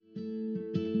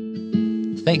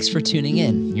Thanks for tuning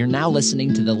in. You're now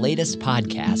listening to the latest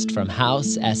podcast from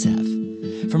House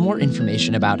SF. For more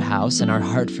information about House and our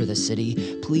heart for the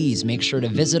city, please make sure to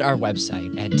visit our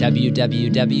website at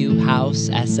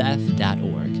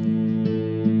www.housesf.org.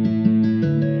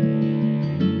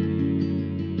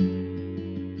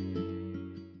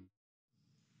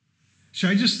 Should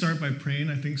I just start by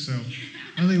praying? I think so.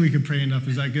 I don't think we could pray enough.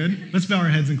 Is that good? Let's bow our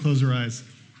heads and close our eyes.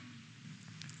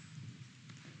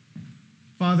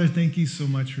 Father, thank you so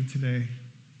much for today.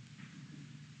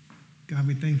 God,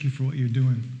 we thank you for what you're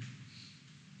doing.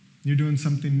 You're doing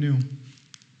something new,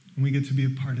 and we get to be a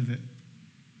part of it.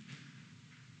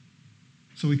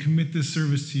 So we commit this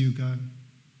service to you, God.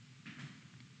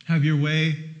 Have your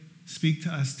way. Speak to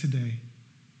us today.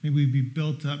 May we be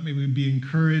built up. May we be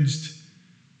encouraged.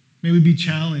 May we be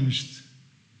challenged.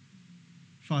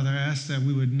 Father, I ask that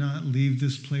we would not leave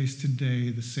this place today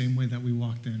the same way that we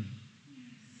walked in.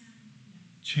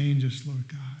 Change us, Lord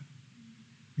God.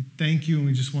 We thank you, and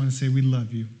we just want to say we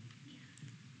love you.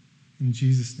 In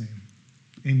Jesus' name,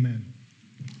 amen.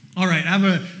 All right, I have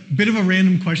a bit of a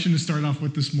random question to start off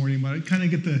with this morning, but I kind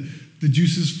of get the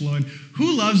juices flowing.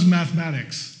 Who loves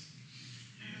mathematics?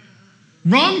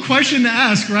 Wrong question to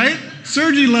ask, right?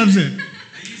 Sergi loves it.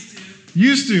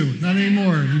 Used to, not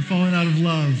anymore. You've fallen out of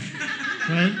love,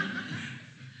 right?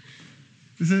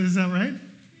 Is that right?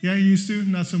 Yeah, you used to?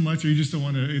 Not so much, or you just don't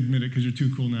want to admit it because you're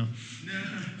too cool now? No.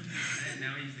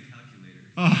 Now I use the calculator.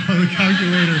 Oh, the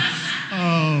calculator.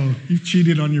 Oh, you've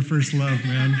cheated on your first love,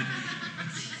 man.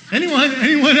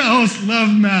 Anyone else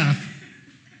love math?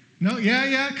 No?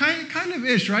 Yeah, kind of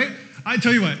ish, right? I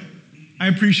tell you what, I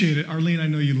appreciate it. Arlene, I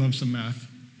know you love some math.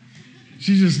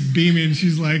 She's just beaming.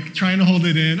 She's like trying to hold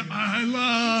it in.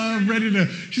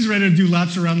 She's ready to do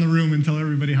laps around the room and tell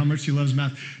everybody how much she loves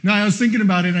math. Now, I was thinking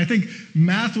about it, and I think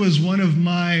math was one of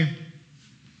my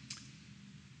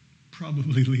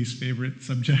probably least favorite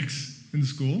subjects in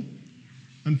school,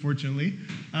 unfortunately.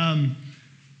 I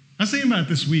was thinking about it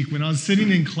this week when I was sitting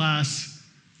in class.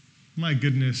 My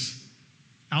goodness,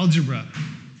 algebra.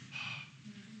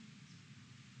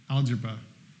 Algebra.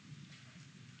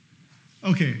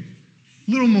 Okay.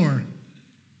 A little more.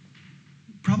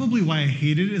 Probably why I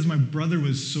hated it is my brother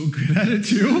was so good at it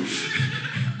too.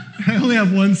 I only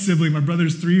have one sibling. My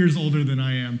brother's 3 years older than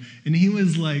I am. And he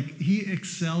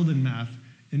excelled in math.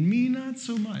 And me, not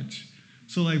so much.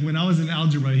 So when I was in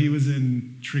algebra, he was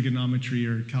in trigonometry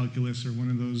or calculus or one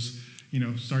of those,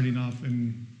 starting off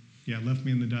and left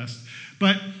me in the dust.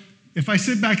 But if I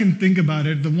sit back and think about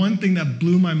it, the one thing that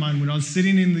blew my mind when I was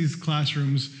sitting in these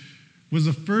classrooms was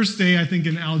the first day, I think,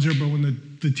 in algebra when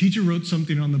the teacher wrote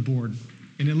something on the board,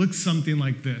 and it looked something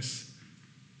like this.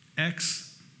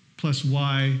 X plus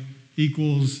Y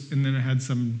equals, and then it had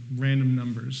some random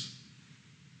numbers.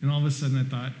 And all of a sudden I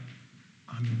thought,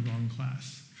 I'm in the wrong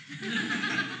class.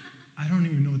 I don't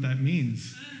even know what that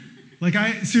means. I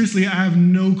have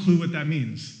no clue what that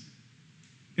means.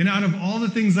 And out of all the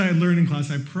things that I learned in class,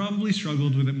 I probably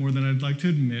struggled with it more than I'd like to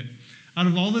admit. Out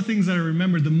of all the things that I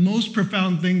remember, the most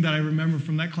profound thing that I remember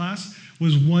from that class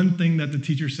was one thing that the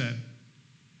teacher said.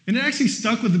 And it actually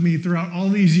stuck with me throughout all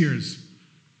these years.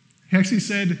 He actually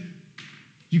said,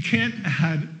 you can't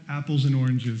add apples and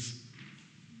oranges.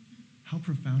 How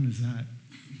profound is that?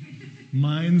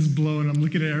 Mind's blown. I'm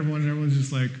looking at everyone, and everyone's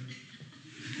just like,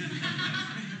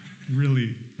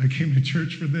 really? I came to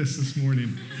church for this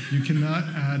morning. You cannot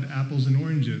add apples and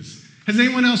oranges. Has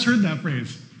anyone else heard that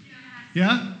phrase?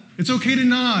 Yeah? It's okay to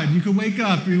nod. You can wake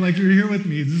up. You're here with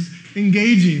me. This is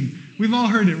engaging. We've all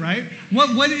heard it, right?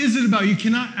 What is it about? You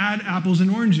cannot add apples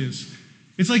and oranges.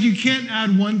 It's like you can't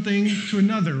add one thing to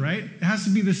another, right? It has to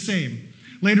be the same.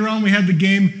 Later on, we had the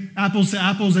game Apples to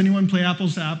Apples. Anyone play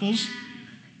Apples to Apples?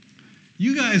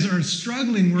 You guys are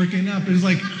struggling working up. There's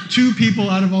 2 people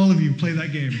out of all of you play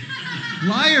that game.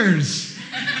 Liars.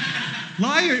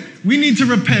 Liar. We need to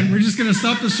repent. We're just going to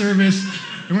stop the service.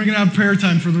 And we're going to have prayer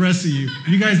time for the rest of you.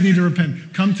 You guys need to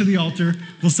repent. Come to the altar.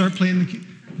 We'll start playing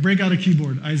break out a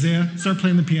keyboard. Isaiah, start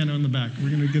playing the piano in the back.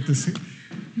 We're going to get this.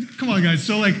 Come on, guys.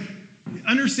 So,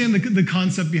 understand the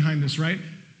concept behind this, right?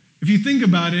 If you think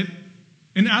about it,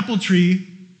 an apple tree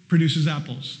produces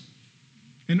apples.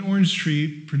 An orange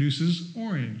tree produces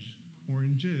oranges.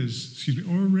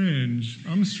 Orange.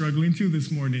 I'm struggling too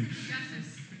this morning.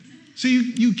 So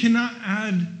you cannot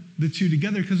add the two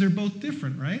together because they're both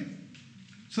different, right?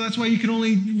 So that's why you can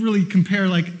only really compare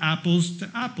apples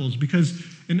to apples, because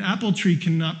an apple tree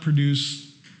cannot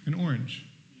produce an orange.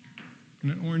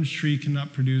 And an orange tree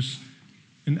cannot produce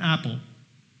an apple,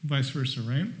 vice versa,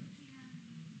 right?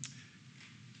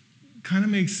 Kind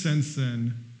of makes sense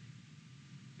then.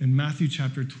 In Matthew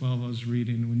chapter 12, I was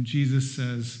reading when Jesus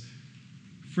says,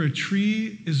 For a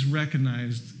tree is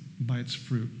recognized by its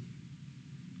fruit.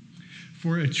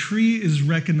 For a tree is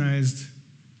recognized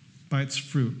by its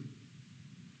fruit.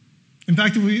 In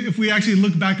fact, if we actually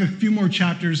look back a few more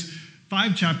chapters,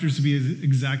 5 chapters to be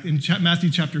exact, in Matthew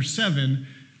chapter 7,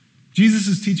 Jesus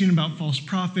is teaching about false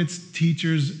prophets,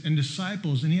 teachers, and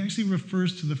disciples, and he actually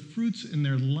refers to the fruits in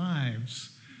their lives.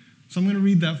 So I'm going to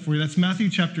read that for you. That's Matthew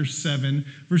chapter 7,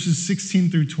 verses 16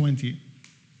 through 20.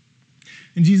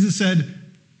 And Jesus said,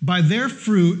 "By their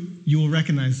fruit you will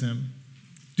recognize them.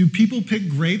 Do people pick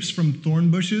grapes from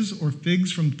thorn bushes or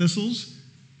figs from thistles?"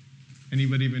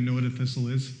 Anybody even know what a thistle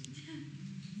is?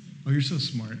 Oh, you're so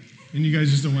smart. And you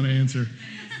guys just don't want to answer.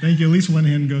 Thank you. At least one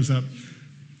hand goes up.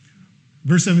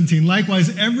 Verse 17, "Likewise,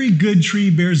 every good tree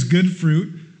bears good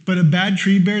fruit, but a bad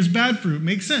tree bears bad fruit."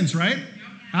 Makes sense, right? Yep.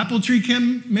 Apple tree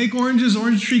can't make oranges,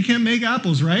 orange tree can't make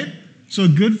apples, right? So a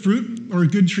good fruit or a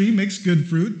good tree makes good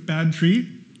fruit, bad tree,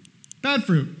 bad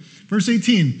fruit. Verse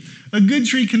 18, "A good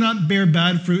tree cannot bear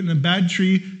bad fruit, and a bad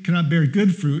tree cannot bear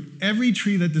good fruit. Every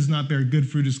tree that does not bear good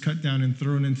fruit is cut down and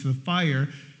thrown into the fire.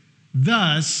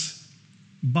 Thus,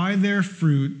 by their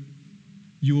fruit,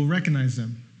 you will recognize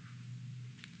them."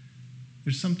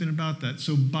 There's something about that.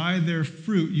 So by their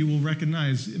fruit, you will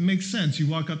recognize. It makes sense. You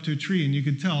walk up to a tree and you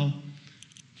can tell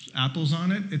apples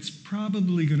on it. It's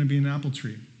probably going to be an apple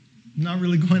tree. Not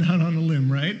really going out on a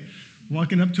limb, right?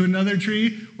 Walking up to another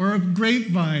tree or a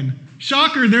grapevine.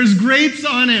 Shocker, there's grapes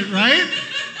on it, right?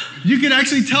 You can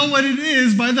actually tell what it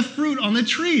is by the fruit on the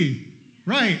tree.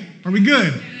 Right. Are we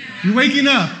good? You're waking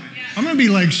up. I'm going to be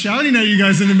like shouting at you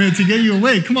guys in a minute to get you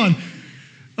awake. Come on.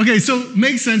 Okay, so it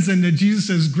makes sense then that Jesus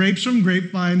says grapes from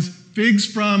grapevines, figs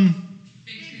from...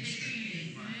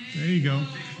 There you go.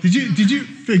 Did you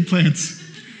fig plants?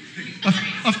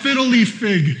 A fiddle leaf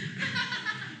fig.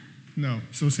 No,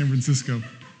 so San Francisco.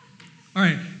 All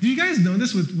right, do you guys know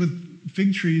this with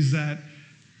fig trees that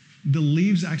the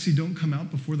leaves actually don't come out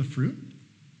before the fruit?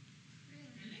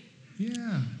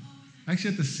 Yeah,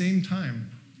 actually at the same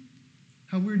time.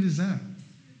 How weird is that?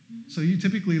 So you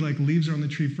typically, leaves are on the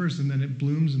tree first, and then it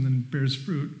blooms and then bears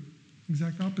fruit.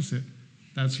 Exact opposite.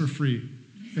 That's for free.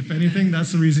 If anything,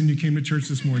 that's the reason you came to church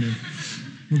this morning.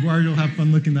 McGuire, you'll have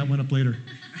fun looking that one up later.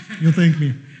 You'll thank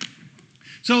me.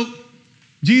 So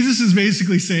Jesus is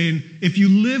basically saying, if you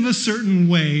live a certain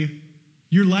way,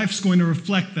 your life's going to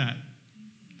reflect that.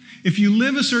 If you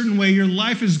live a certain way, your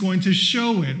life is going to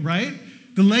show it, right?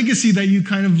 The legacy that you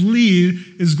kind of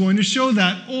lead is going to show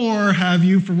that, or have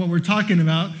you, for what we're talking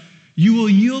about, you will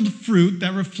yield fruit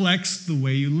that reflects the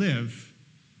way you live.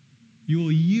 You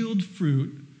will yield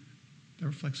fruit that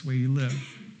reflects the way you live.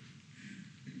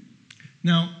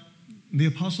 Now, the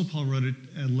Apostle Paul wrote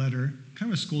a letter,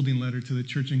 kind of a scolding letter to the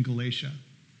church in Galatia.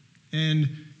 And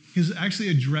he's actually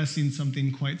addressing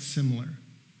something quite similar.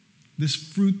 This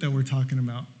fruit that we're talking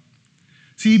about.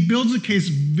 See, he builds a case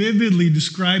vividly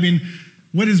describing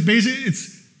what is basically,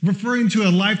 it's referring to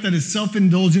a life that is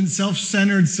self-indulgent,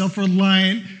 self-centered,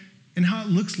 self-reliant, and how it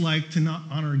looks like to not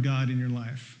honor God in your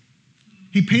life.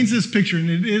 He paints this picture, and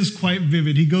it is quite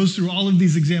vivid. He goes through all of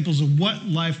these examples of what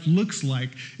life looks like.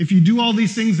 If you do all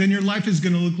these things, then your life is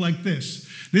going to look like this.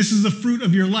 This is the fruit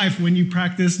of your life when you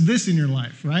practice this in your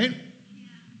life, right? Yeah.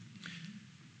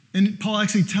 And Paul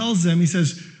actually tells them, he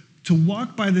says, to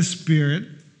walk by the Spirit,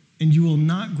 and you will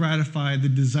not gratify the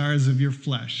desires of your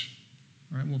flesh.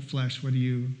 All right, well, flesh, what do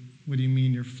you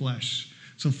mean, your flesh?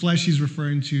 So flesh, he's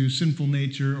referring to sinful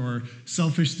nature or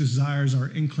selfish desires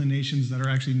or inclinations that are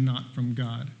actually not from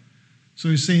God. So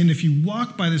he's saying if you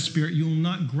walk by the Spirit, you will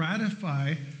not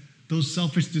gratify those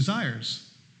selfish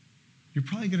desires. You're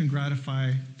probably going to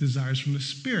gratify desires from the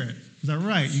Spirit. Is that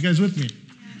right? You guys with me?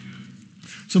 Yeah.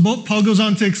 So Paul goes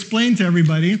on to explain to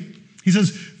everybody. He says,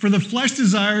 for the flesh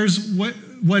desires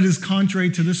what is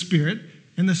contrary to the Spirit,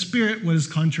 and the Spirit what is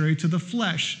contrary to the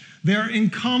flesh. They are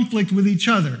in conflict with each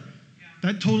other.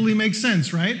 That totally makes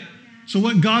sense, right? So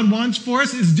what God wants for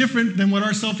us is different than what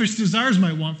our selfish desires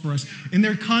might want for us. And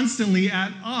they're constantly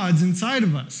at odds inside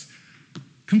of us,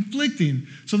 conflicting.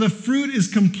 So the fruit is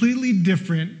completely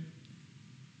different.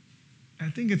 I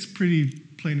think it's pretty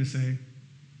plain to say.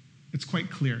 It's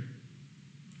quite clear.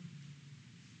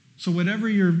 So whatever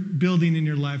you're building in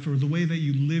your life or the way that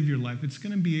you live your life, it's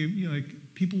going to be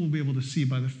people will be able to see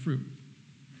by the fruit.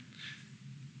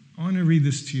 I want to read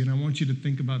this to you, and I want you to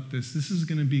think about this. This is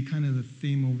going to be kind of the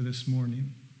theme over this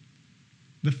morning.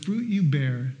 The fruit you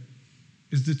bear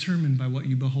is determined by what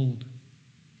you behold.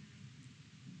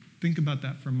 Think about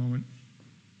that for a moment.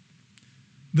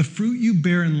 The fruit you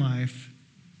bear in life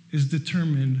is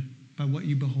determined by what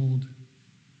you behold.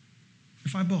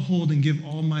 If I behold and give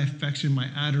all my affection, my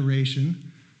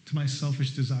adoration to my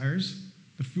selfish desires,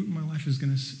 the fruit in my life is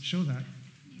going to show that.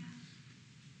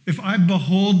 If I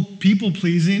behold people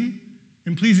pleasing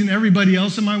and pleasing everybody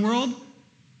else in my world,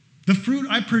 the fruit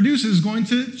I produce is going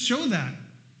to show that.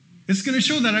 It's going to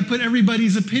show that I put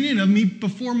everybody's opinion of me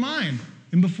before mine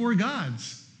and before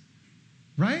God's.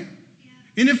 Right? Yeah.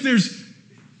 And if there's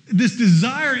this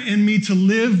desire in me to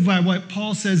live by what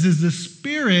Paul says is the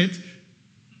Spirit,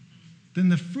 then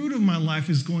the fruit of my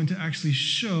life is going to actually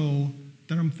show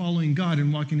that I'm following God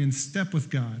and walking in step with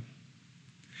God.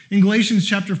 In Galatians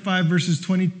chapter 5, verses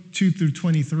 22 through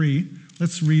 23,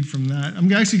 let's read from that.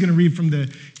 I'm actually going to read from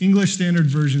the English Standard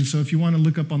Version, so if you want to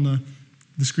look up on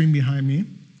the screen behind me.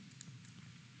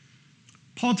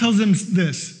 Paul tells them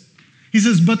this. He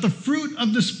says, but the fruit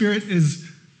of the Spirit is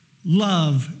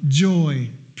love, joy,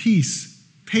 peace,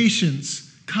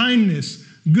 patience, kindness,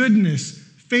 goodness,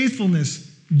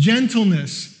 faithfulness,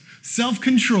 gentleness,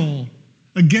 self-control.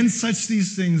 Against such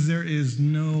these things there is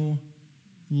no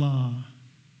law.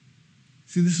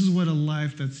 See, this is what a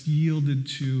life that's yielded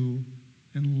to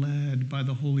and led by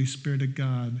the Holy Spirit of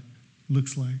God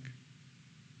looks like.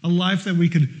 A life that we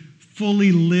could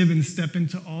fully live and step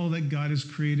into all that God has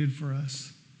created for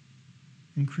us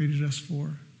and created us for.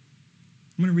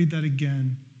 I'm going to read that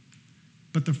again.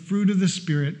 But the fruit of the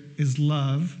Spirit is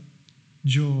love,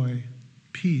 joy,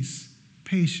 peace,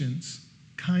 patience,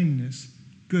 kindness,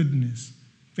 goodness,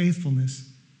 faithfulness,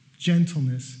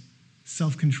 gentleness,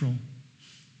 self-control.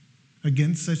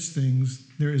 Against such things,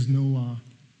 there is no law.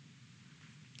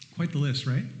 Quite the list,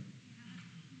 right?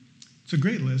 It's a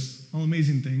great list, all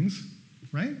amazing things,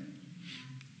 right?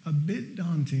 A bit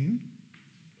daunting.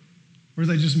 Or is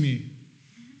that just me?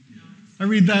 I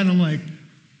read that and I'm like,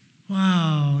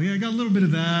 wow, yeah, I got a little bit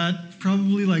of that.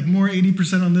 Probably like more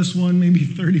 80% on this one, maybe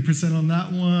 30% on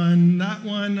that one. That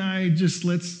one,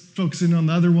 let's focus in on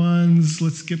the other ones.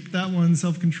 Let's skip that one,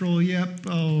 self-control, yep.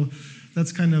 Oh,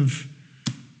 that's kind of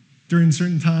during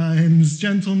certain times.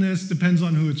 Gentleness depends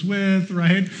on who it's with,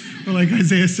 right? Or like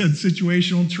Isaiah said,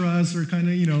 situational trust, or kind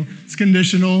of, it's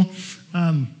conditional.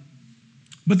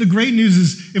 But the great news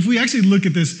is, if we actually look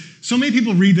at this, so many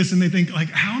people read this and they think, like,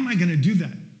 how am I going to do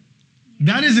that?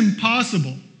 That is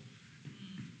impossible.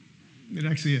 It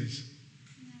actually is.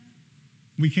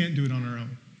 We can't do it on our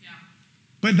own. Yeah.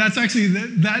 But that's actually,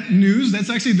 that news, that's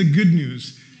actually the good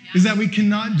news, is that we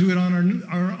cannot do it on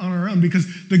our own, because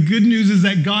the good news is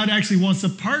that God actually wants to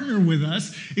partner with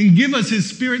us and give us his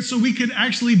Spirit so we could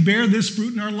actually bear this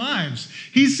fruit in our lives.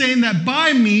 He's saying that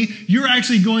by me, you're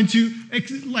actually going to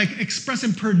express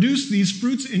and produce these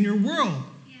fruits in your world.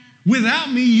 Yeah. Without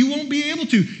me, you won't be able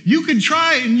to. You could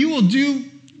try and you will do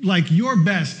your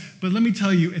best, but let me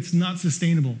tell you, it's not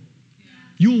sustainable. Yeah.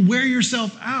 You'll wear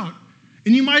yourself out,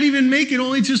 and you might even make it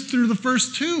only just through the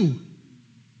first 2.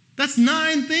 That's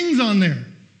 9 things on there.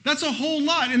 That's a whole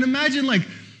lot. And imagine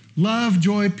love,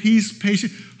 joy, peace,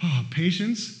 patience. Oh,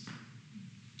 patience.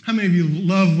 How many of you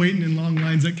love waiting in long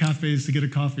lines at cafes to get a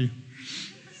coffee?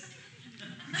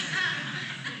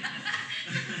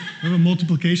 We have a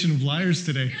multiplication of liars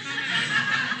today.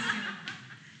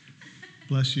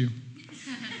 Bless you.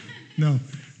 No.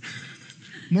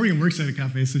 Morgan works at a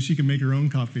cafe, so she can make her own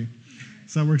coffee.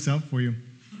 So that works out for you.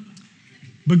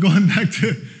 But going back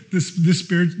to the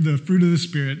Spirit, the fruit of the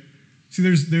Spirit, see,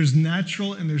 there's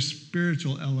natural and there's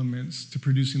spiritual elements to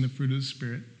producing the fruit of the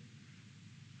Spirit.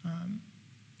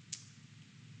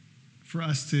 For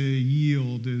us to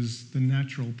yield is the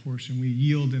natural portion. We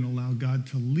yield and allow God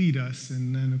to lead us,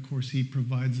 and then, of course, he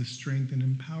provides the strength and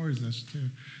empowers us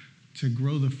to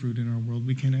grow the fruit in our world.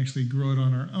 We can't actually grow it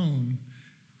on our own.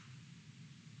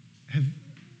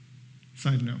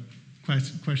 Side note,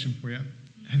 question for you.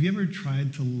 Have you ever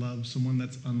tried to love someone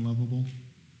that's unlovable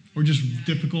or just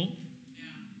difficult? Yeah.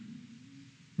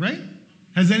 Right?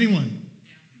 Has anyone?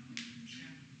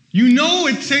 Yeah.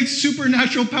 It takes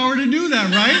supernatural power to do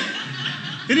that, right?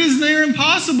 It is near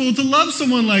impossible to love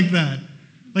someone like that.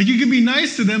 You could be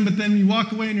nice to them, but then you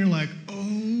walk away and you're like,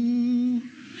 oh,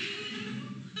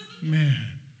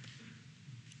 man.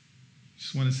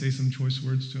 Just want to say some choice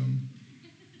words to them.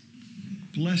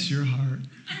 Bless your heart.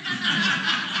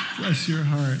 Bless your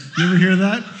heart. You ever hear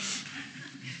that?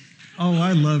 Oh,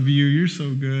 I love you. You're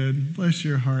so good. Bless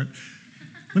your heart.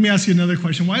 Let me ask you another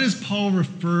question. Why does Paul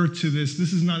refer to this?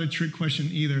 This is not a trick question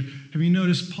either. Have you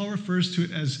noticed Paul refers to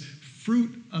it as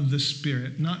fruit of the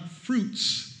Spirit, not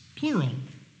fruits, plural,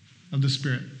 of the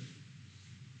Spirit?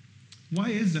 Why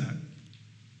is that?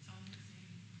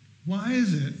 Why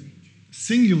is it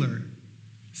singular?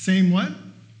 Same what?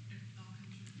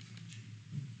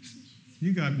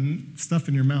 You got stuff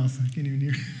in your mouth. I can't even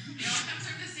hear. It all comes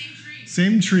from the same tree.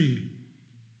 Same tree.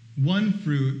 One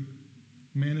fruit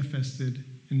manifested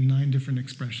in 9 different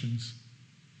expressions.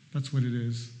 That's what it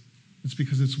is. It's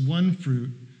because it's one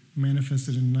fruit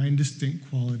manifested in 9 distinct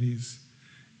qualities.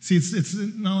 See, it's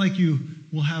not like you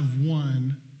will have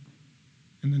one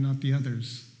and then not the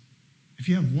others. If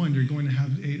you have one, you're going to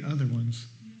have 8 other ones.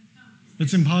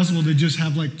 It's impossible to just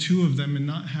have like 2 of them and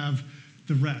not have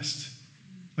the rest.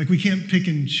 Like we can't pick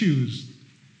and choose.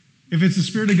 If it's the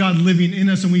Spirit of God living in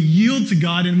us and we yield to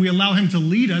God and we allow Him to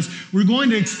lead us, we're going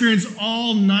to experience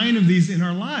all 9 of these in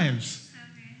our lives.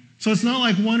 So it's not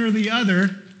like one or the other.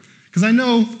 Because I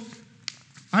know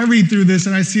I read through this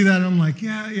and I see that and I'm like,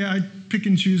 yeah, I pick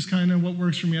and choose kind of what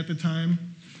works for me at the time.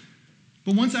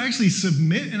 But once I actually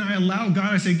submit and I allow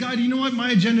God, I say, God, you know what?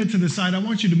 My agenda to the side, I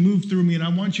want you to move through me and I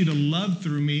want you to love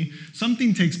through me.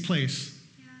 Something takes place.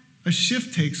 Yeah. A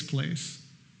shift takes place.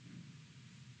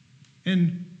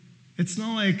 And it's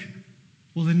not like,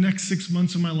 well, the next 6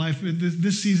 months of my life,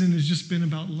 this season has just been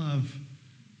about love.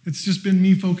 It's just been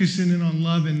me focusing in on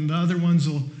love, and the other ones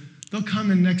they'll come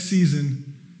in next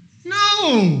season.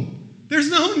 No!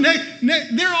 There's no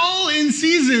they're all in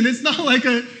season. It's not like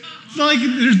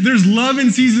there's love in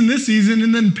season this season,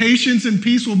 and then patience and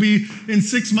peace will be in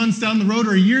 6 months down the road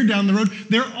or a year down the road.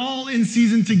 They're all in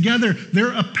season together.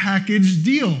 They're a package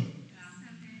deal.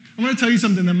 I'm going to tell you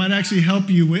something that might actually help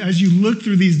you as you look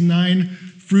through these 9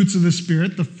 fruits of the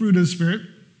Spirit, the fruit of the Spirit.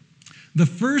 The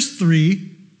first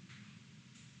 3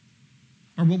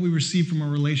 are what we receive from our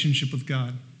relationship with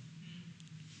God.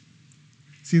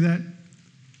 See that?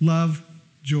 Love,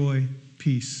 joy,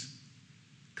 peace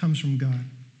comes from God.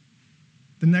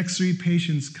 The next 3,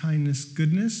 patience, kindness,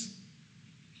 goodness,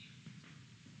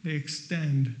 they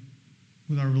extend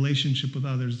with our relationship with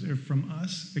others. They're from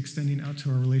us extending out to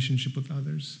our relationship with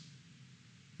others.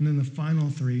 And then the final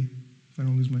 3, if I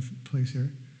don't lose my place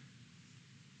here,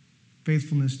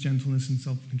 faithfulness, gentleness, and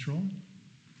self-control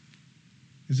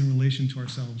is in relation to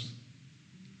ourselves.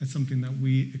 That's something that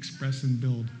we express and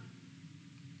build.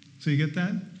 So you get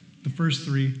that? The first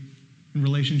 3 in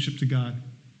relationship to God.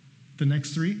 The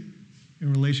next 3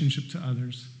 in relationship to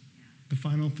others. The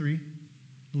final 3,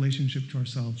 relationship to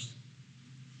ourselves.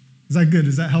 Is that good?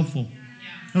 Is that helpful?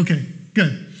 Yeah. Okay,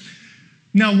 good.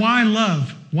 Now, why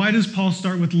love? Why does Paul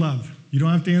start with love? You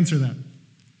don't have to answer that.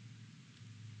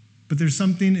 But there's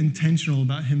something intentional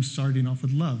about him starting off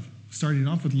with love. Starting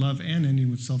off with love and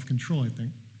ending with self-control, I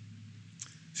think.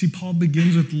 See, Paul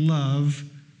begins with love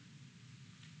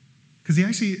because he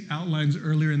actually outlines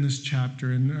earlier in this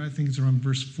chapter, and I think it's around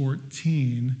verse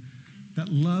 14, that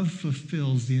love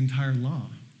fulfills the entire law.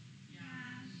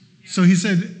 So he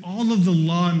said all of the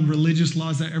law and religious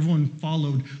laws that everyone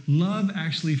followed, love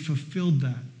actually fulfilled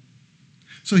that.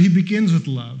 So he begins with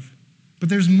love, but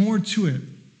there's more to it.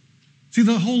 See,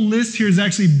 the whole list here is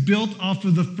actually built off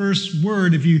of the first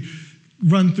word if you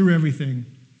run through everything.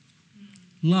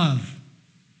 Love.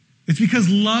 It's because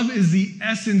love is the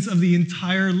essence of the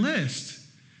entire list.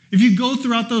 If you go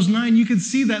throughout those 9, you can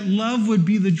see that love would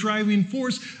be the driving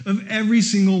force of every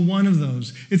single one of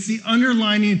those. It's the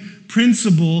underlying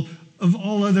principle of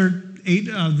all other 8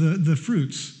 of the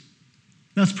fruits.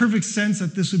 Now, it's perfect sense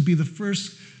that this would be the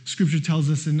first Scripture tells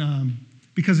us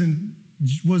because in,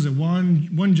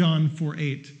 1 John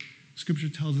 4:8, Scripture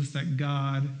tells us that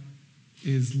God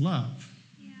is love.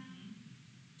 Yeah.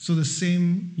 So the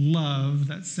same love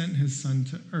that sent his Son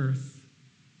to earth,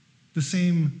 the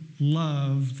same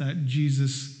love that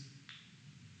Jesus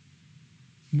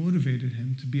motivated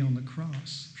him to be on the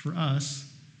cross for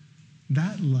us,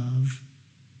 that love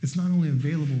is not only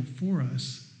available for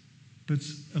us, but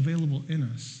it's available in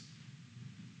us.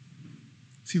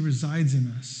 See, it resides in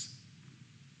us.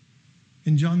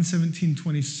 In John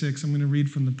 17:26, I'm going to read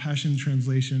from the Passion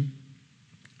Translation.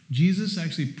 Jesus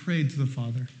actually prayed to the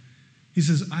Father. He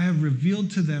says, I have revealed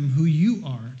to them who you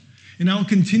are, and I will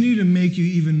continue to make you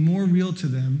even more real to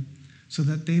them so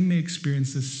that they may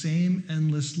experience the same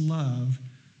endless love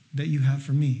that you have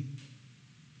for me.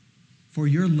 For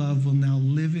your love will now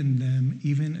live in them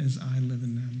even as I live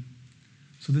in them.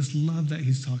 So this love that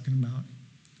he's talking about,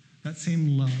 that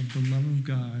same love, the love of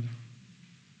God,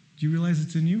 do you realize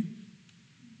it's in you?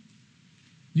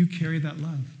 You carry that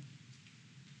love.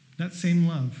 That same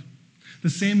love. The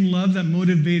same love that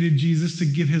motivated Jesus to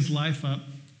give his life up,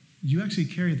 you actually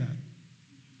carry that.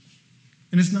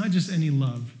 And it's not just any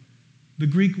love. The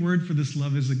Greek word for this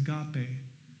love is agape,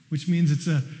 which means it's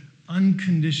an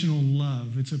unconditional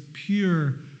love. It's a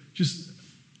pure, just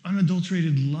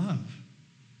unadulterated love.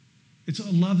 It's a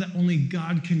love that only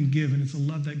God can give, and it's a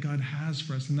love that God has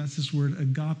for us, and that's this word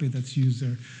agape that's used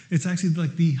there. It's actually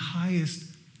like the highest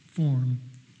form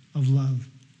of love.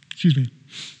 Excuse me.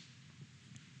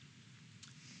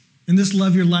 And this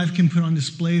love your life can put on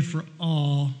display for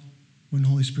all when the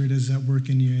Holy Spirit is at work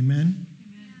in you. Amen?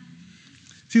 Amen.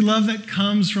 See, love that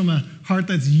comes from a heart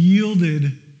that's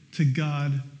yielded to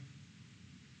God.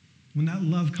 When that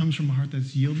love comes from a heart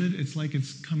that's yielded, it's like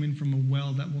it's coming from a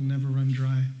well that will never run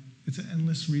dry. It's an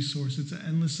endless resource. It's an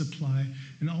endless supply.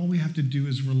 And all we have to do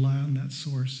is rely on that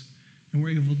source. And we're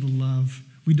able to love.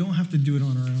 We don't have to do it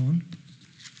on our own.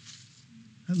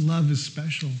 That love is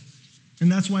special.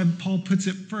 And that's why Paul puts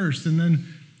it first. And then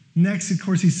next, of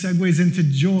course, he segues into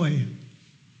joy.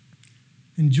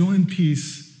 And joy and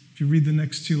peace, if you read the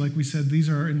next two, like we said, these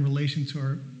are in relation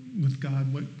to with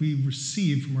God, what we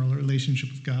receive from our relationship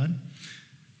with God.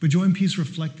 But joy and peace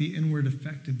reflect the inward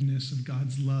effectiveness of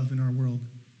God's love in our world.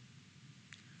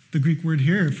 The Greek word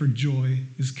here for joy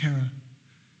is chara.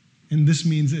 And this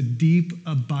means a deep,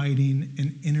 abiding,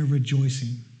 and inner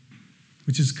rejoicing,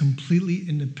 which is completely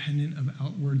independent of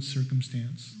outward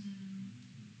circumstance.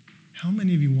 How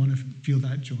many of you want to feel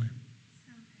that joy?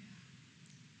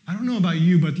 I don't know about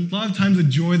you, but a lot of times the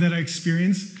joy that I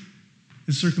experience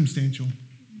is circumstantial.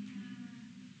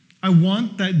 I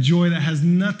want that joy that has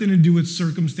nothing to do with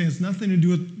circumstance, nothing to do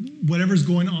with whatever's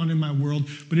going on in my world,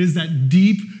 but it is that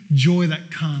deep joy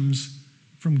that comes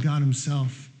from God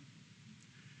himself.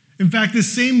 In fact,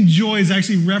 this same joy is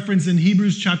actually referenced in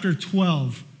Hebrews chapter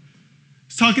 12.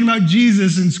 It's talking about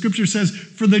Jesus, and Scripture says,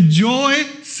 "For the joy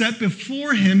set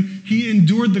before him, he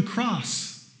endured the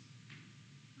cross."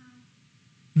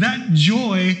 That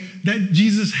joy that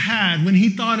Jesus had when he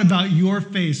thought about your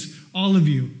face, all of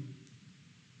you.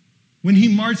 When he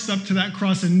marched up to that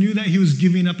cross and knew that he was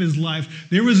giving up his life,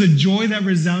 there was a joy that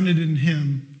resounded in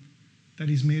him that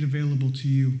he's made available to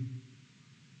you.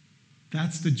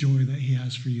 That's the joy that he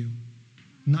has for you.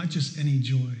 Not just any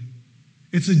joy.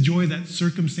 It's a joy that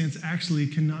circumstance actually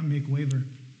cannot make waver.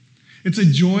 It's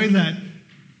a joy that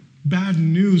bad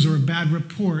news or a bad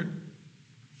report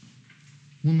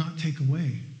will not take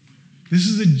away. This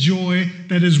is a joy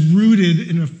that is rooted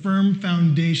in a firm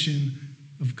foundation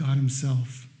of God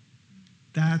himself.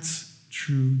 That's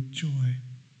true joy.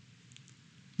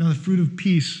 Now, the fruit of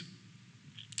peace,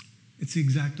 it's the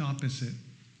exact opposite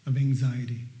of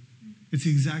anxiety. It's the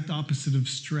exact opposite of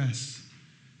stress.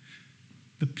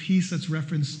 The peace that's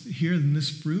referenced here in this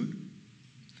fruit,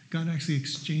 God actually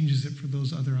exchanges it for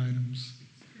those other items.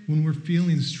 When we're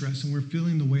feeling stress and we're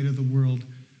feeling the weight of the world,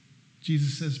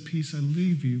 Jesus says, "Peace I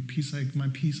leave you, my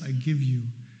peace I give you."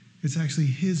 It's actually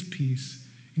his peace.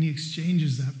 And he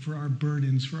exchanges that for our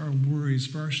burdens, for our worries,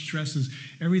 for our stresses,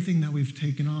 everything that we've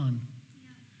taken on. Yeah.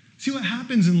 See, what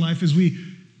happens in life is we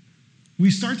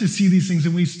start to see these things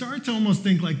and we start to almost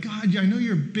think like, "God, I know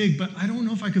you're big, but I don't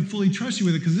know if I could fully trust you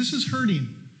with it because this is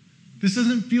hurting. This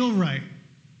doesn't feel right."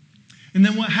 And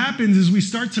then what happens is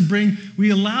we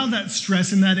allow that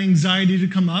stress and that anxiety to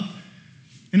come up.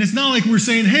 And it's not like we're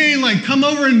saying, "Hey, come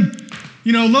over and,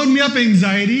 load me up,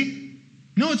 anxiety."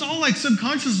 No, it's all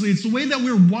subconsciously. It's the way that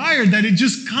we're wired that it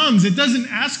just comes. It doesn't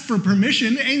ask for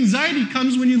permission. Anxiety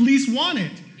comes when you least want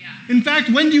it. Yeah. In fact,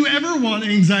 when do you ever want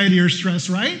anxiety or stress,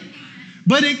 right?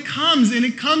 But it comes, and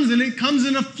it comes, and it comes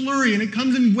in a flurry, and it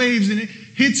comes in waves, and it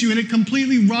hits you, and it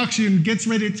completely rocks you and gets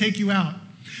ready to take you out.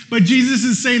 But Jesus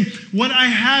is saying, what I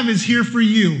have is here for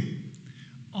you.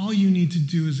 All you need to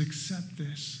do is accept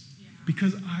this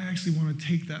because I actually want to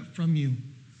take that from you.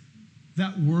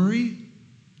 That worry,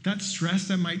 that stress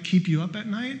that might keep you up at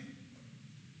night,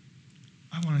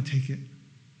 I want to take it.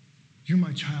 You're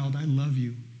my child. I love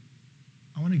you.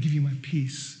 I want to give you my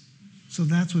peace. So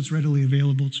that's what's readily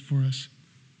available for us.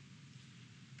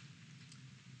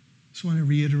 Just want to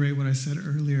reiterate what I said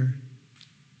earlier.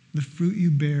 The fruit you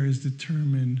bear is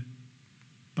determined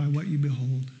by what you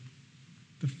behold.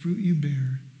 The fruit you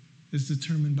bear is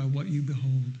determined by what you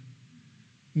behold.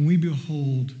 When we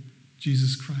behold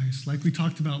Jesus Christ, like we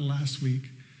talked about last week,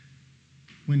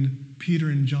 when Peter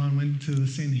and John went to the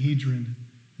Sanhedrin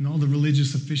and all the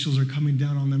religious officials are coming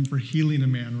down on them for healing a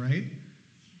man, right?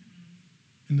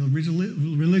 And the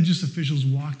religious officials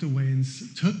walked away and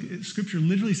Scripture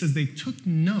literally says they took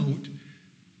note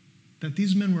that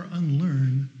these men were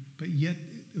unlearned, but yet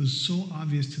it was so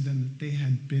obvious to them that they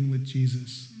had been with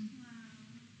Jesus. Wow.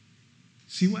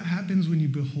 See what happens when you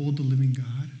behold the living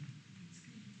God?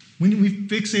 When we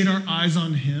fixate our eyes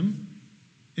on him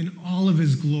in all of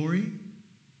his glory,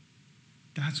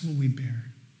 that's what we bear.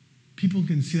 People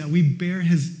can see that. We bear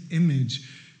his image.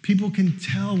 People can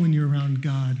tell when you're around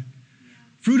God.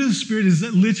 Fruit of the Spirit is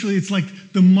that literally, it's like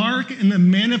the mark and the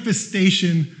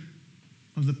manifestation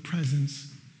of the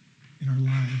presence in our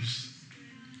lives.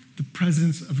 The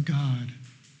presence of God.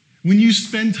 When you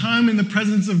spend time in the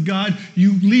presence of God,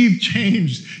 you leave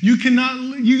changed. You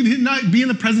cannot be in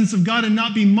the presence of God and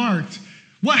not be marked.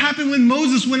 What happened when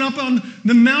Moses went up on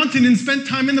the mountain and spent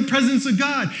time in the presence of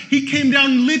God? He came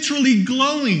down literally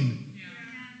glowing.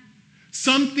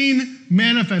 Something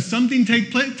manifests, something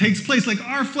takes place. Like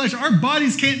our flesh, our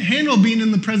bodies can't handle being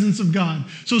in the presence of God.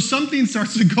 So something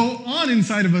starts to go on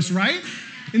inside of us, right?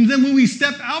 And then when we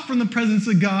step out from the presence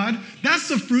of God, that's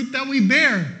the fruit that we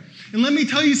bear. And let me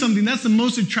tell you something, that's the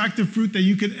most attractive fruit that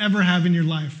you could ever have in your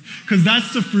life. Because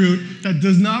that's the fruit that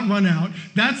does not run out.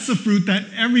 That's the fruit that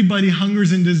everybody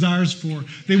hungers and desires for.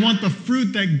 They want the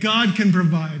fruit that God can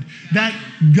provide. That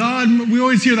God, we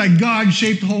always hear that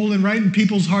God-shaped hole right in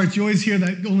people's hearts. You always hear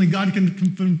that only God can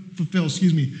fulfill,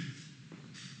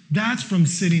 That's from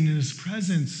sitting in his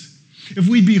presence. If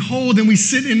we behold and we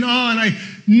sit in awe, and I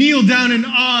kneel down in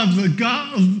awe of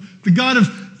the God of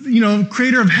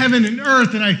creator of heaven and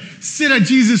earth, and I sit at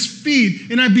Jesus' feet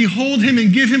and I behold him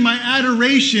and give him my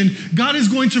adoration, God is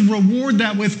going to reward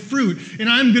that with fruit, and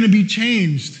I'm going to be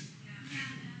changed.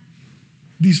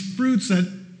 These fruits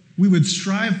that we would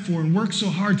strive for and work so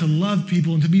hard to love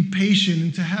people and to be patient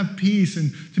and to have peace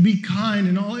and to be kind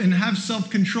and have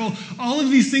self-control, all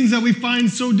of these things that we find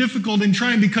so difficult in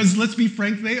trying, because let's be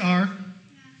frank, they are.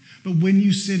 But when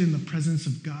you sit in the presence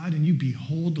of God and you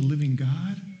behold the living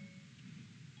God,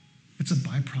 it's a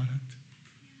byproduct.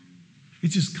 It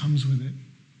just comes with it.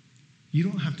 You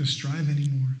don't have to strive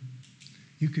anymore.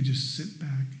 You could just sit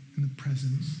back in the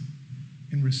presence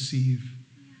and receive.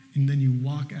 And then you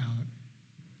walk out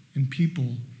and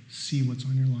people see what's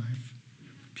on your life.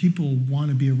 People want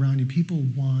to be around you. People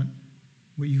want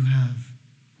what you have.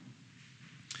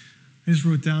 I just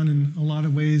wrote down, in a lot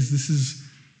of ways, this is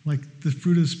like the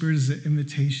fruit of the Spirit is an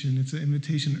invitation. It's an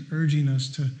invitation urging us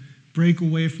to break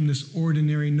away from this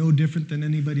ordinary, no different than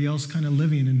anybody else kind of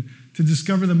living, and to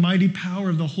discover the mighty power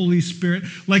of the Holy Spirit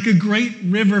like a great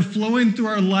river flowing through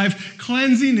our life,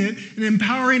 cleansing it and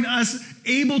empowering us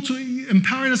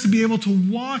to be able to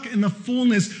walk in the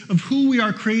fullness of who we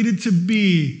are created to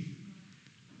be,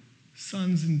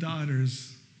 sons and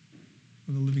daughters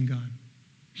of the living God.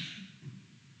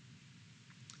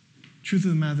 Truth of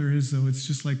the matter is, though, it's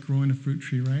just like growing a fruit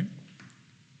tree, right?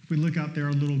 If we look out there,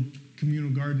 our little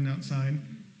communal garden outside,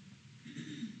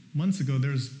 months ago,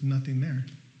 there was nothing there.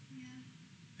 Yeah.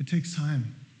 It takes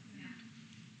time. Yeah.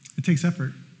 It takes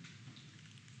effort.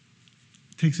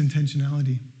 It takes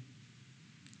intentionality.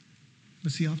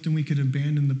 But see, often we could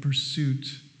abandon the pursuit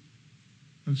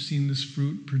of seeing this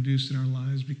fruit produced in our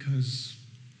lives because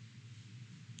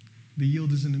the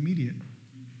yield isn't immediate.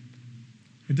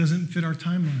 It doesn't fit our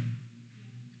timeline.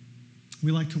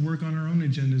 We like to work on our own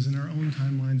agendas and our own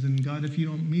timelines. And God, if you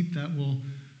don't meet that, well,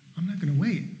 I'm not going to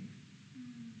wait.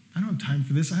 I don't have time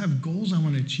for this. I have goals I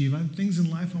want to achieve. I have things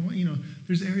in life I want,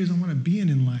 there's areas I want to be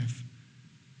in life.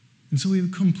 And so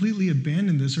we've completely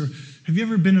abandoned this. Or have you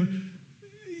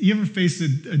ever faced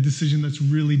a decision that's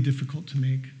really difficult to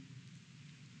make?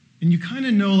 And you kind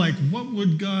of know, like, what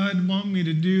would God want me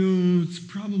to do? It's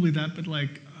probably that, but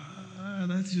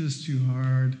that's just too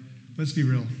hard. Let's be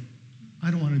real. I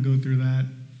don't want to go through that.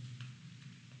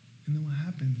 And then what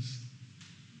happens?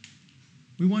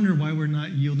 We wonder why we're not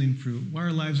yielding fruit, why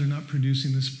our lives are not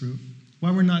producing this fruit,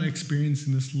 why we're not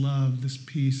experiencing this love, this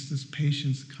peace, this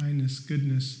patience, kindness,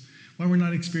 goodness, why we're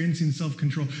not experiencing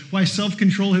self-control, why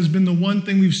self-control has been the one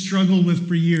thing we've struggled with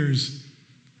for years.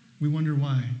 We wonder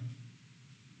why.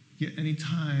 Yet any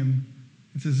time,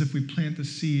 it's as if we plant the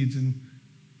seeds and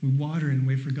we water and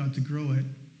wait for God to grow it.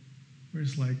 We're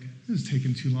just like, this is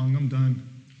taking too long, I'm done.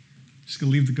 Just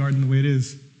going to leave the garden the way it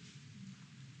is.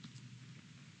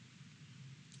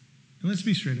 And let's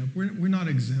be straight up. We're not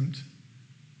exempt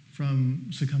from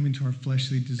succumbing to our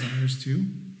fleshly desires too.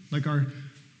 Like our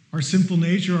sinful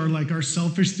nature or like our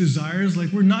selfish desires,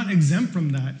 like we're not exempt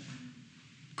from that.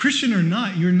 Christian or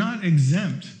not, you're not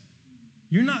exempt.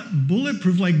 You're not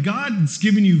bulletproof. Like God's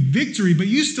given you victory, but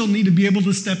you still need to be able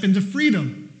to step into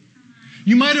freedom.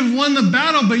 You might have won the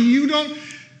battle, but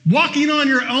walking on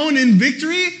your own in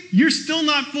victory, you're still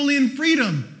not fully in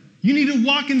freedom. You need to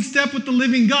walk in step with the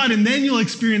living God, and then you'll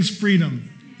experience freedom.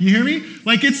 You hear me?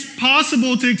 Like it's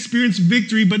possible to experience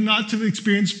victory, but not to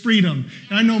experience freedom.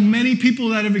 And I know many people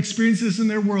that have experienced this in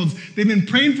their worlds. They've been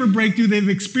praying for breakthrough. They've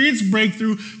experienced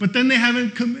breakthrough, but then they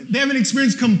haven't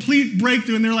experienced complete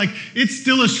breakthrough. And they're like, it's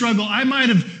still a struggle. I might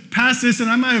have passed this and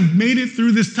I might have made it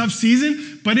through this tough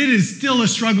season, but it is still a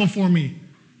struggle for me.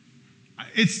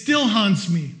 It still haunts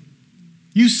me.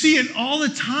 You see it all the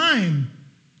time.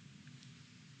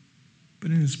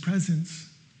 But in his presence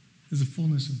is a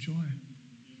fullness of joy.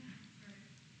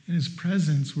 In his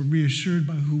presence, we're reassured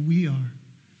by who we are,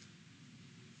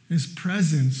 In his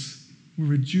presence, we're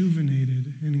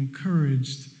rejuvenated and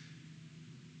encouraged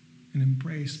and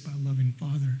embraced by a loving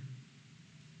Father.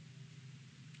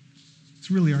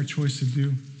 It's really our choice to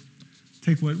do.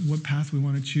 Take what path we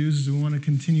want to choose. Do we want to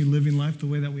continue living life the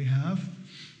way that we have?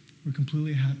 We're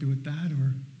completely happy with that,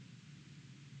 or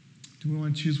do we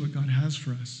want to choose what God has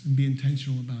for us and be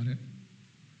intentional about it?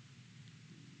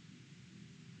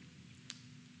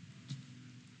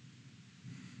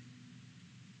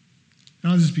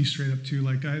 And I'll just be straight up too.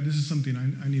 This is something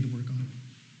I need to work on.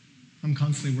 I'm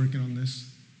constantly working on this.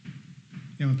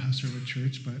 Yeah, I'm a pastor of a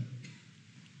church, but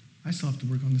I still have to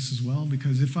work on this as well,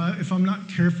 because if I'm not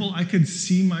careful, I could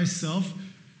see myself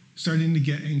starting to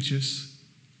get anxious.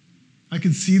 I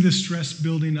could see the stress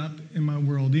building up in my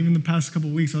world. Even the past couple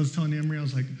of weeks, I was telling Emery, I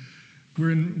was like,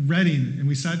 we're in Reading, and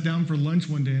we sat down for lunch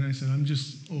one day, and I said, I'm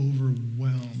just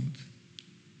overwhelmed.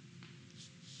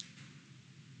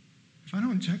 If I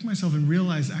don't check myself and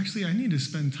realize, actually, I need to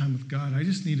spend time with God. I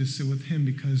just need to sit with him,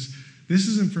 because this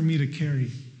isn't for me to carry.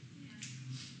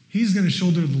 He's going to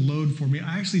shoulder the load for me.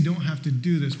 I actually don't have to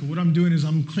do this, but what I'm doing is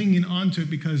I'm clinging onto it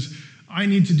because I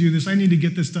need to do this. I need to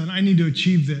get this done. I need to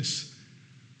achieve this.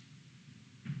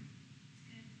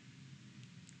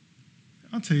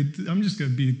 I'll tell you, I'm just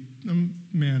going to be,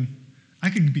 I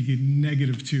could be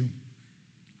negative too.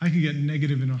 I could get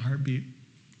negative in a heartbeat.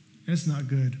 And it's not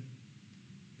good.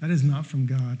 That is not from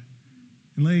God.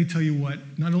 And let me tell you what,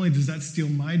 not only does that steal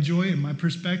my joy and my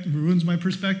perspective, ruins my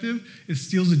perspective, it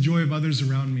steals the joy of others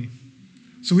around me.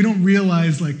 So we don't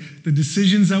realize the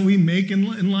decisions that we make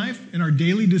in life and our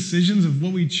daily decisions of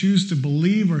what we choose to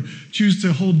believe or choose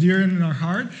to hold dear in our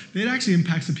heart, it actually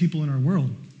impacts the people in our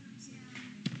world.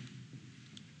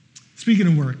 Speaking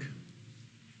of work,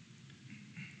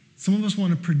 some of us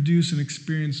want to produce and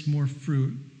experience more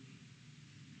fruit,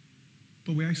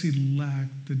 but we actually lack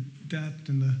the depth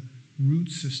and the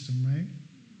root system, right,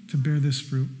 to bear this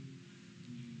fruit.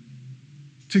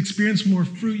 To experience more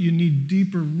fruit, you need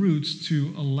deeper roots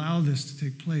to allow this to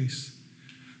take place.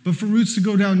 But for roots to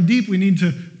go down deep, we need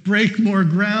to break more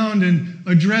ground and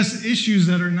address issues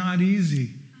that are not easy.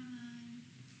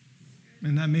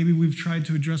 And that maybe we've tried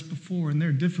to address before, and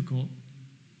they're difficult.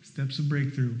 Steps of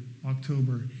Breakthrough,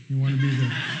 October. You want to be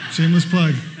there. Shameless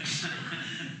plug.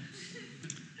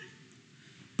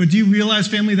 But do you realize,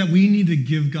 family, that we need to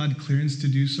give God clearance to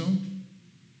do so?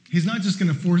 He's not just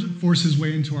going to force his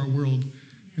way into our world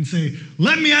and say,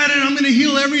 let me at it, I'm going to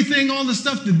heal everything, all the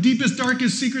stuff, the deepest,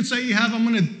 darkest secrets that you have,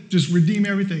 I'm going to just redeem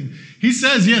everything. He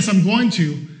says, yes, I'm going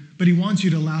to, but he wants you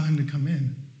to allow him to come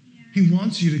in. Yeah. He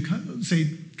wants you to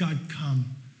say, God, come.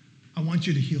 I want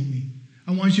you to heal me.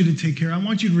 I want you to take care. I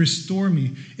want you to restore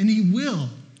me. And he will.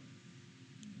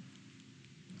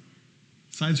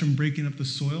 Aside from breaking up the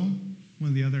soil, one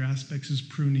of the other aspects is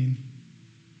pruning.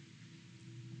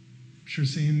 I'm sure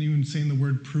even saying the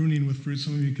word pruning with fruit,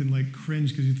 some of you can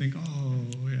cringe because you think, oh,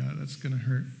 yeah, that's going to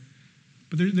hurt.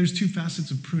 But there's two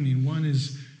facets of pruning. One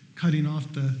is cutting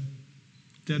off the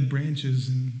dead branches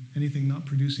and anything not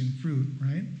producing fruit,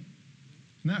 right?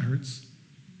 And that hurts.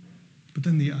 But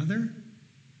then the other,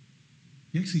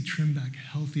 you actually trim back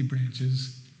healthy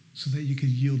branches so that you could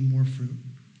yield more fruit.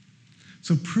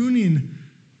 So pruning,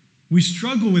 we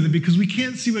struggle with it because we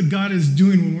can't see what God is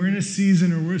doing when we're in a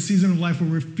season or we're a season of life where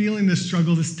we're feeling this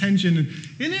struggle, this tension, and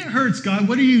it hurts, God.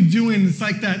 What are you doing? It's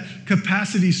like that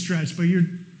capacity stretch, but you're,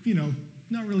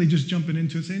 not really just jumping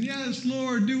into it saying, yes,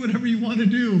 Lord, do whatever you want to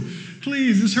do.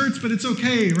 Please, this hurts, but it's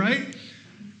okay, right?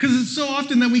 Because it's so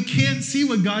often that we can't see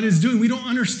what God is doing. We don't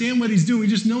understand what he's doing. We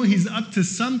just know he's up to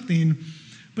something.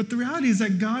 But the reality is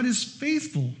that God is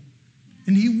faithful,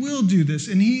 and he will do this,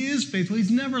 and he is faithful.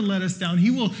 He's never let us down.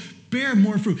 He will bear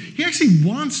more fruit. He actually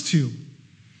wants to.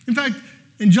 In fact,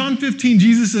 in John 15,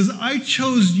 Jesus says, I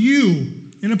chose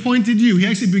you and appointed you. He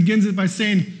actually begins it by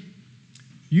saying,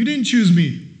 you didn't choose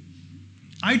me.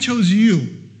 I chose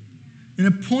you and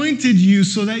appointed you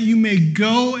so that you may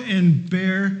go and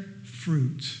bear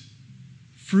fruit.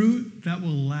 Fruit that will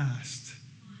last.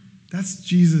 That's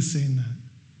Jesus saying that.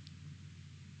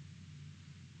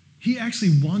 He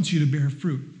actually wants you to bear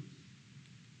fruit.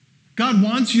 God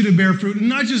wants you to bear fruit, and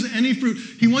not just any fruit.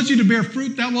 He wants you to bear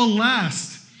fruit that will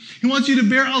last. He wants you to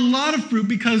bear a lot of fruit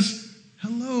because,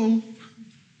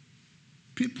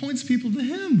 it points people to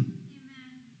him.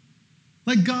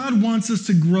 Like God wants us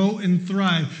to grow and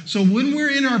thrive. So when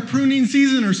we're in our pruning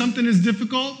season or something is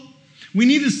difficult, we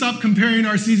need to stop comparing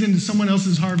our season to someone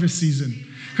else's harvest season,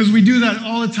 because we do that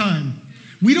all the time.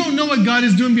 We don't know what God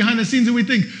is doing behind the scenes, and we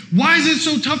think, why is it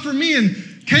so tough for me? And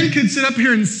Ken could sit up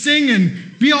here and sing and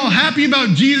be all happy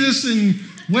about Jesus and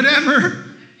whatever,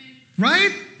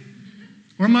 right?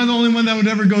 Or am I the only one that would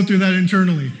ever go through that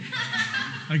internally?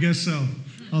 I guess so.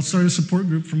 I'll start a support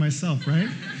group for myself, right?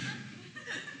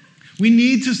 We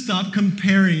need to stop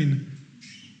comparing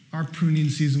our pruning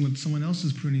season with someone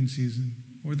else's pruning season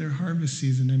or their harvest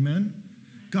season, amen?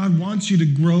 God wants you to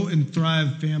grow and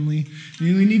thrive, family.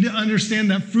 And we need to understand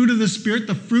that fruit of the Spirit,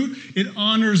 the fruit, it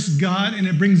honors God and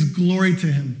it brings glory to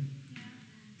Him.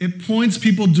 It points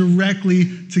people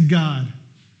directly to God.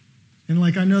 And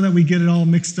I know that we get it all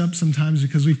mixed up sometimes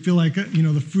because we feel like,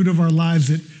 the fruit of our lives,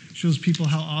 it shows people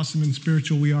how awesome and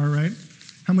spiritual we are, right?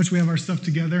 How much we have our stuff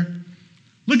together.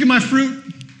 Look at my fruit,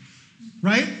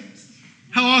 right?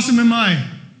 How awesome am I?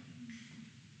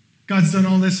 God's done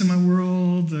all this in my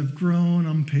world. I've grown.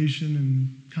 I'm patient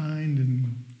and kind,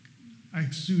 and I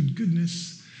exude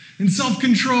goodness and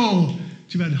self-control.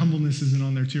 Too bad humbleness isn't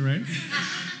on there too, right?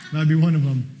 That'd be one of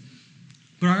them.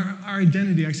 But our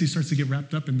identity actually starts to get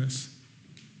wrapped up in this.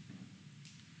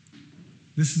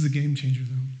 This is a game changer,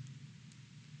 though.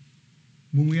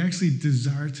 When we actually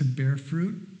desire to bear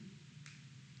fruit,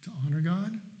 to honor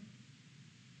God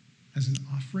as an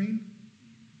offering,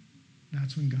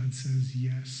 that's when God says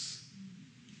yes.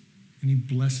 And He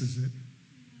blesses it.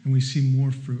 And we see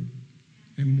more fruit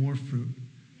and more fruit.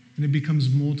 And it becomes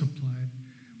multiplied.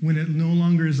 When it no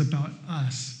longer is about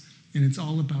us and it's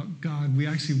all about God, we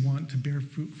actually want to bear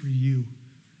fruit for you.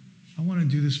 I want to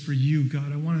do this for you,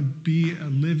 God. I want to be a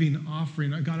living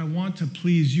offering. God, I want to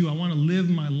please you. I want to live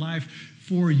my life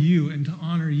for you and to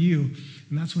honor you.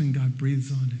 And that's when God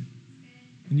breathes on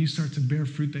it. And you start to bear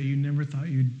fruit that you never thought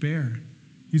you'd bear.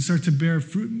 You start to bear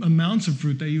fruit, amounts of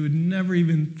fruit that you would never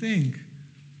even think.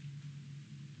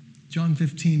 John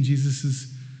 15, Jesus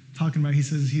is talking about, he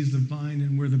says he's the vine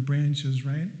and we're the branches,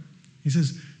 right? He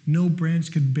says, no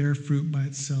branch could bear fruit by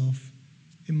itself.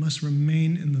 It must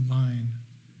remain in the vine.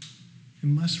 It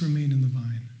must remain in the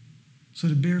vine. So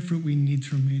to bear fruit, we need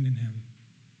to remain in Him.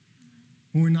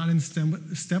 When we're not in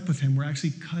step with Him, we're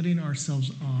actually cutting ourselves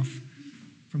off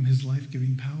from His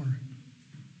life-giving power.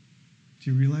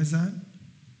 Do you realize that?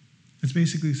 It's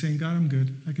basically saying, God, I'm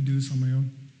good. I could do this on my own.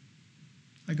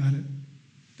 I got it.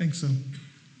 Think so.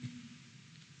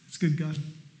 It's good, God.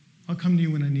 I'll come to you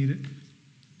when I need it.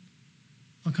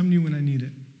 I'll come to you when I need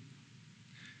it.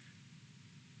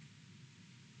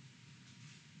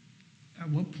 At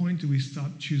what point do we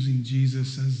stop choosing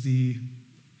Jesus as the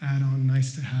add-on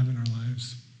nice to have in our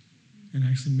lives and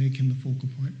actually make Him the focal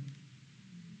point?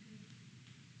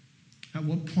 At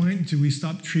what point do we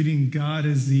stop treating God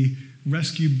as the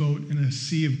rescue boat in a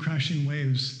sea of crashing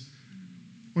waves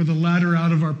or the ladder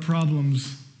out of our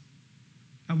problems?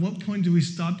 At what point do we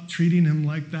stop treating Him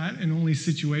like that and only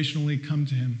situationally come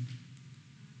to Him?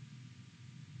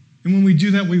 And when we do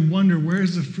that, we wonder, where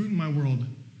is the fruit in my world?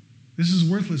 This is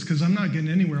worthless because I'm not getting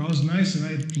anywhere. I was nice and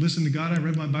I listened to God. I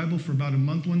read my Bible for about a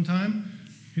month one time.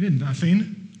 He did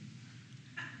nothing.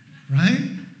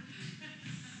 Right?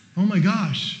 Oh my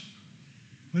gosh.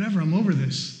 Whatever, I'm over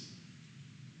this.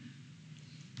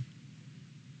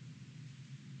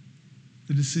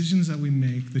 The decisions that we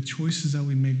make, the choices that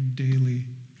we make daily,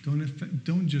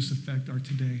 don't just affect our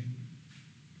today.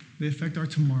 They affect our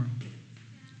tomorrow.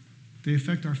 They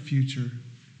affect our future.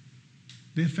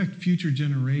 They affect future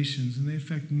generations, and they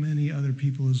affect many other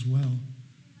people as well.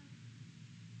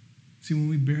 See, when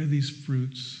we bear these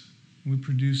fruits, when we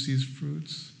produce these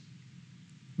fruits,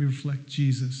 we reflect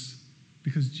Jesus,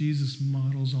 because Jesus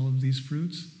models all of these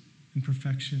fruits in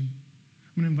perfection.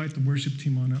 I'm going to invite the worship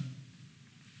team on up.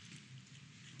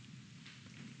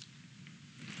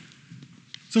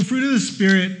 So fruit of the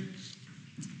Spirit,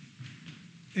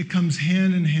 it comes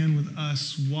hand in hand with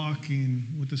us walking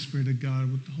with the Spirit of God,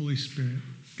 with the Holy Spirit,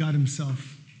 God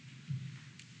Himself.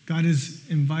 God has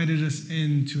invited us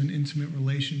into an intimate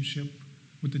relationship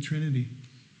with the Trinity,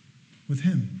 with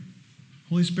Him.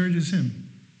 Holy Spirit is Him.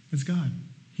 It's God.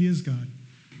 He is God.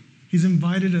 He's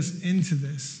invited us into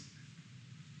this.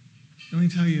 Let me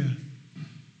tell you,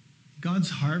 God's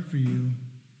heart for you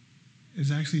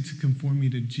is actually to conform you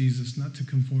to Jesus, not to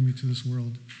conform you to this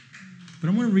world. But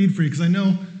I want to read for you because I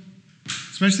know,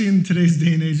 especially in today's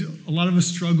day and age, a lot of us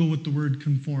struggle with the word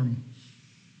conform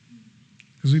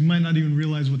because we might not even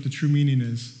realize what the true meaning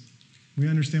is. We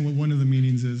understand what one of the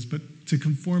meanings is, but to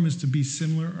conform is to be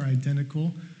similar or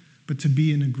identical, but to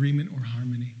be in agreement or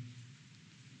harmony.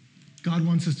 God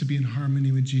wants us to be in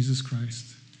harmony with Jesus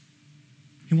Christ.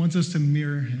 He wants us to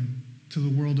mirror Him to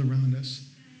the world around us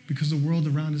because the world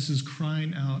around us is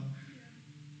crying out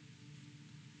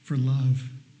for love.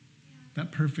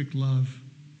 That perfect love,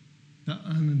 that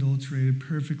unadulterated,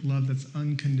 perfect love that's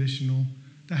unconditional,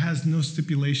 that has no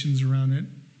stipulations around it.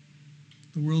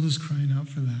 The world is crying out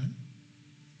for that.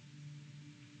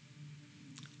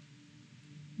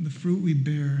 The fruit we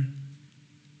bear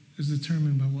is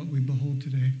determined by what we behold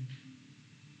today.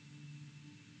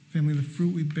 Family, the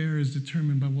fruit we bear is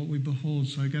determined by what we behold.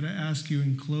 So I got to ask you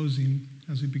in closing,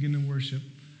 as we begin to worship,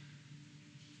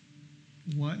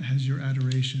 what has your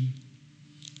adoration?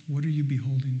 What are you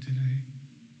beholding today?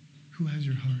 Who has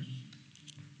your heart?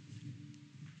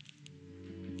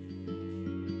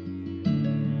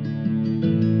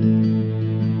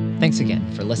 Thanks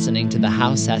again for listening to the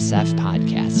House SF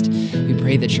podcast. We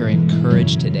pray that you're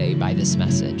encouraged today by this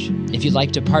message. If you'd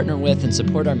like to partner with and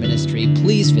support our ministry,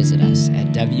 please visit us at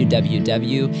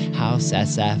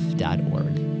www.housesf.org.